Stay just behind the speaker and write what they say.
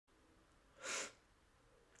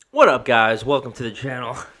What up, guys? Welcome to the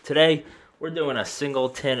channel. Today we're doing a single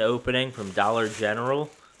tin opening from Dollar General.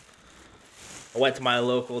 I went to my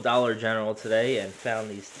local Dollar General today and found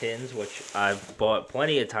these tins, which I've bought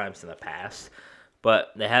plenty of times in the past,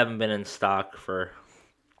 but they haven't been in stock for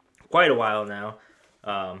quite a while now.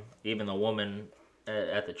 Even the woman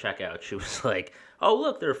at the checkout, she was like, "Oh,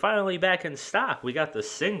 look, they're finally back in stock. We got the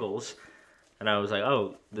singles." And I was like,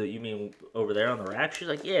 "Oh, you mean over there on the rack?" She's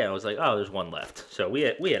like, "Yeah." I was like, "Oh, there's one left." So we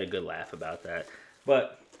had a good laugh about that.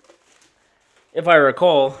 But if I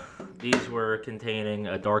recall, these were containing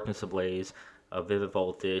a Darkness Ablaze, a Vivid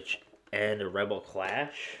Voltage, and a Rebel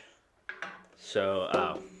Clash. So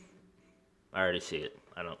I already see it.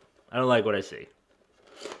 I don't like what I see.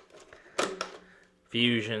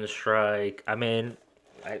 Fusion Strike. I mean,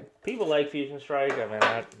 people like Fusion Strike. I mean,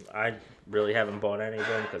 I really haven't bought any of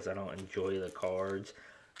them because I don't enjoy the cards.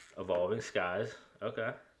 Evolving Skies.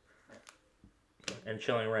 Okay. And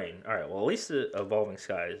Chilling Rain. Alright, well, at least the Evolving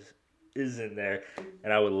Skies is in there.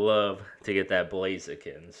 And I would love to get that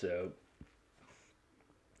Blaziken, so.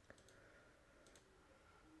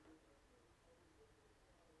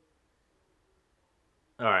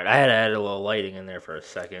 Alright, I had to add a little lighting in there for a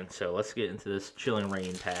second. So let's get into this Chilling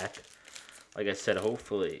Rain pack. Like I said,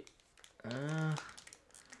 hopefully.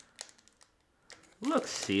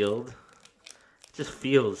 Looks sealed. It just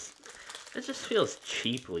feels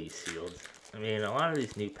cheaply sealed. I mean, a lot of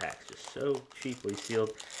these new packs just so cheaply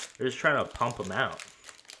sealed. They're just trying to pump them out,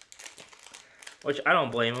 which I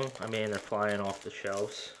don't blame them. I mean, they're flying off the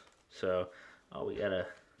shelves. So, oh, we got a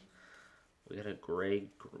gray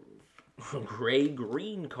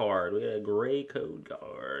green card. We got a gray code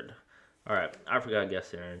card. All right, I forgot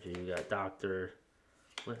Guest Energy. We got Dr.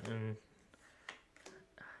 Clinton,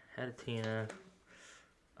 Hadatina.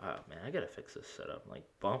 Oh man, I gotta fix this setup. Like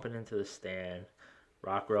bumping into the stand,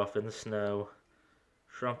 Rockruff in the snow,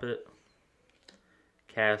 Trumpet,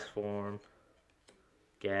 Cast Form,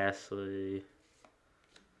 Ghastly,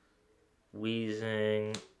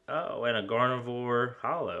 Wheezing. Oh, and a Garnivore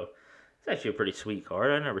Hollow. It's actually a pretty sweet card.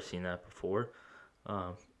 I've never seen that before.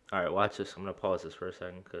 Alright, watch this. I'm gonna pause this for a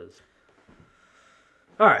second because.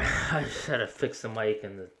 Alright, I just had to fix the mic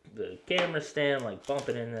and the camera stand, like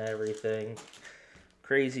bumping into everything.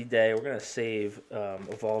 Crazy day. We're gonna save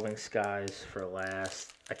Evolving Skies for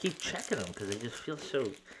last. I keep checking them because they just feel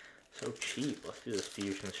so cheap. Let's do this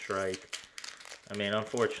Fusion Strike. I mean,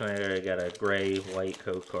 unfortunately, I got a gray, white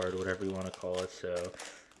code card, whatever you want to call it. So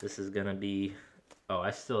this is gonna be. Oh,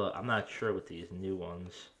 I'm not sure with these new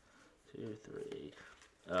ones. 2, 3.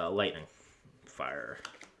 Lightning, Fire,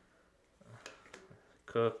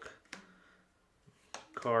 Cook,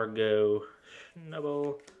 Cargo,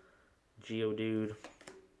 Schnubble, Geodude,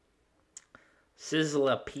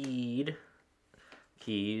 Sizzlipede,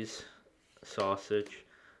 Keys, Sausage,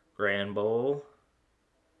 Grand Bowl.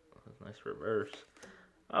 Nice reverse.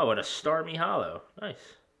 Oh, and a Starmie Hollow.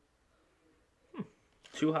 Nice.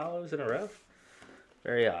 2 hollows in a row?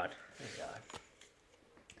 Very odd. Very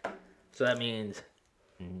odd. So that means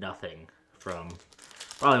nothing from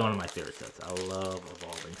probably one of my favorite sets. I love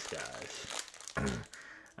Evolving Skies.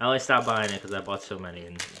 I only stopped buying it because I bought so many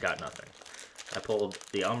and got nothing. I pulled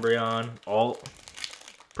the Umbreon alt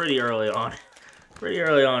pretty early on. Pretty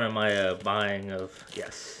early on in my buying of,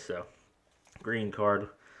 yes, so green card.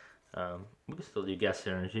 We can still do Guest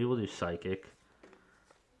Energy. We'll do Psychic.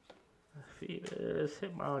 Phoebus,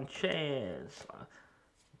 Hitmonchan,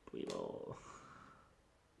 Weevil.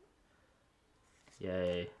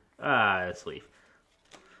 Yay. Ah, let's leave.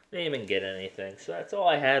 Didn't even get anything. So that's all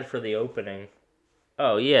I had for the opening.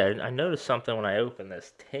 Oh, yeah, I noticed something when I opened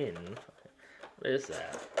this tin. What is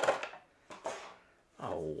that?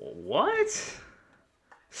 Oh, what?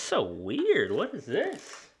 So weird. What is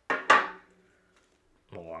this?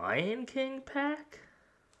 Lion King pack?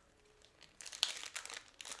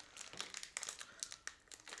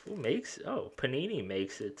 Who makes... Oh, Panini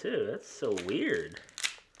makes it too. That's so weird.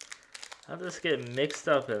 How'd this get mixed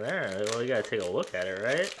up in there? Well, you gotta take a look at it,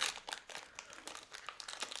 right?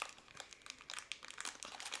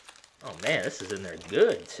 Oh man, this is in there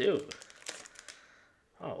good too.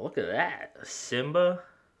 Oh, look at that. A Simba.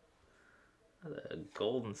 The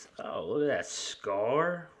golden... Oh, look at that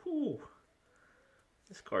Scar. Whew.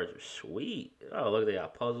 These cards are sweet. Oh, look, they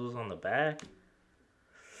got puzzles on the back.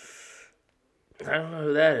 I don't know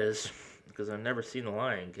who that is because I've never seen The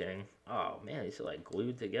Lion King. Oh, man, these are like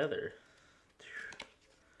glued together.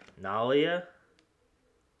 Nalia?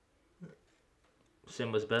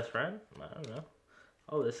 Simba's best friend? I don't know.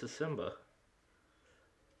 Oh, this is Simba.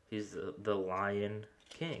 He's the Lion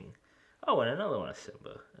King. Oh, and another one of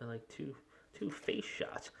Simba. They're like two face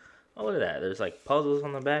shots. Oh, look at that. There's like puzzles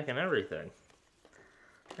on the back and everything.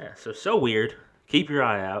 Yeah, so weird. Keep your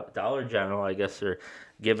eye out. Dollar General, I guess they're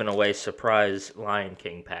giving away surprise Lion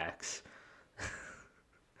King packs.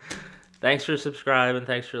 Thanks for subscribing.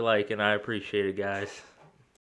 Thanks for liking. I appreciate it, guys.